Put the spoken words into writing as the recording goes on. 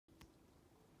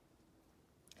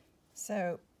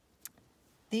So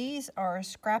these are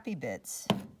scrappy bits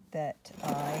that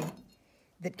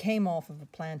came off of a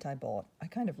plant I bought. I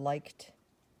kind of liked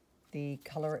the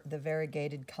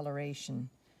variegated coloration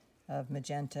of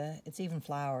magenta. It's even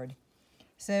flowered.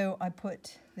 So I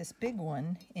put this big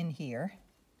one in here,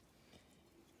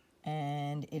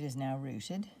 and it is now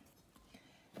rooted.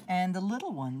 And the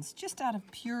little ones, just out of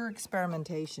pure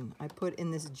experimentation, I put in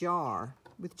this jar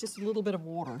with just a little bit of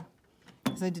water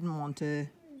because I didn't want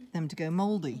them to go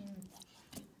moldy.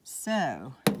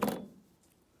 So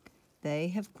they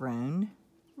have grown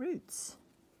roots.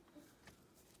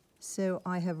 So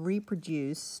I have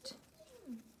reproduced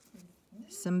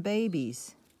some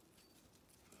babies.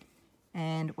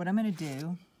 And what I'm going to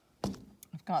do,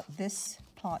 I've got this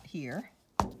pot here.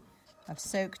 I've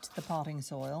soaked the potting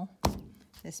soil.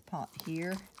 This pot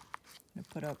here, I'm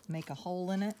going to make a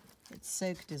hole in it. It's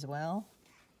soaked as well.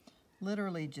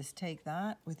 Literally just take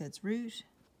that with its root,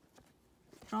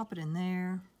 drop it in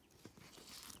there,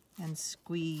 and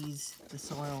squeeze the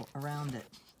soil around it.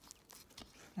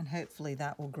 And hopefully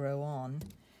that will grow on.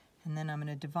 And then I'm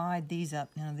going to divide these up.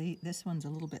 Now this one's a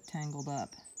little bit tangled up.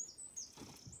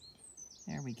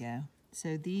 There we go.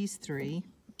 So these three,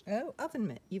 oh, Oven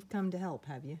Mitt, you've come to help,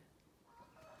 have you?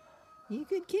 You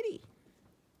good kitty.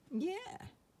 Yeah.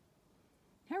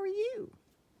 How are you?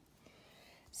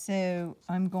 So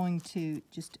I'm going to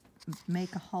just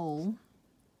make a hole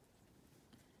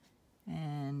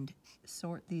and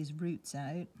sort these roots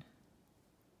out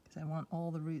because I want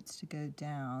all the roots to go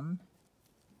down.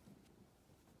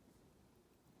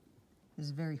 This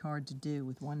is very hard to do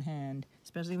with one hand,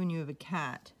 especially when you have a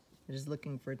cat that is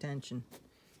looking for attention,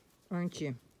 aren't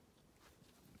you?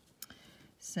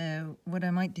 So what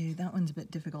I might do, that one's a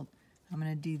bit difficult. I'm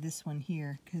going to do this one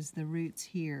here because the roots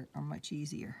here are much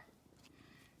easier.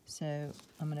 So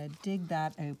I'm going to dig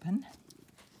that open.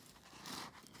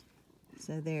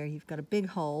 So there, you've got a big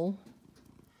hole.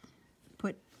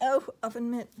 Oh,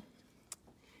 Oven Mitt.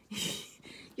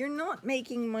 You're not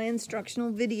making my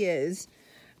instructional videos,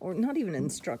 or not even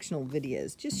instructional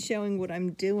videos, just showing what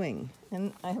I'm doing.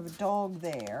 And I have a dog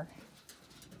there,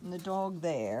 and the dog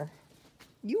there.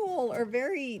 You all are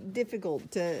very difficult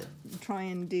to try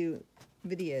and do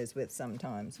videos with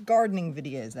sometimes. Gardening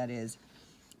videos, that is.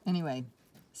 Anyway,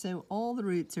 so all the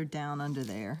roots are down under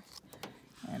there,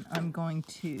 and I'm going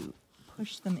to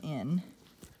push them in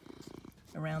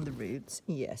around the roots.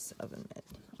 Yes, Oven Mitt,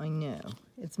 I know.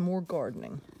 It's more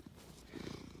gardening.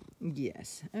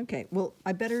 Yes. Okay, well,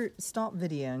 I better stop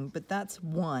videoing, but that's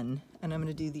one, and I'm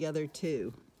going to do the other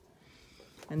two.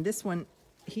 And this one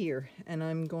here, and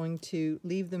I'm going to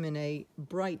leave them in a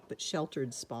bright but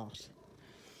sheltered spot.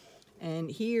 And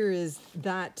here is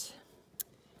that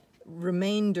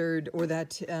remaindered, or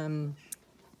that,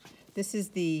 this is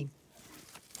the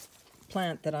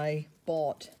plant that I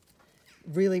bought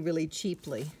really, really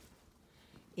cheaply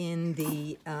in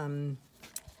the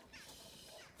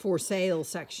for sale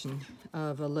section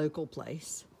of a local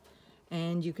place.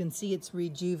 And you can see it's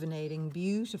rejuvenating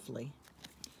beautifully.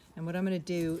 And what I'm going to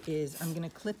do is I'm going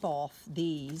to clip off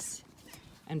these,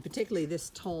 and particularly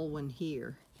this tall one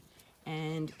here,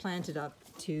 and plant it up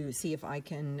to see if I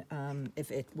can, if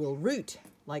it will root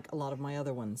like a lot of my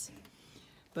other ones.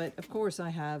 But of course I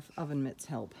have Oven Mitt's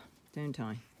help, don't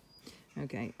I?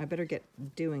 Okay, I better get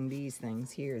doing these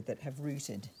things here that have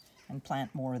rooted and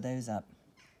plant more of those up.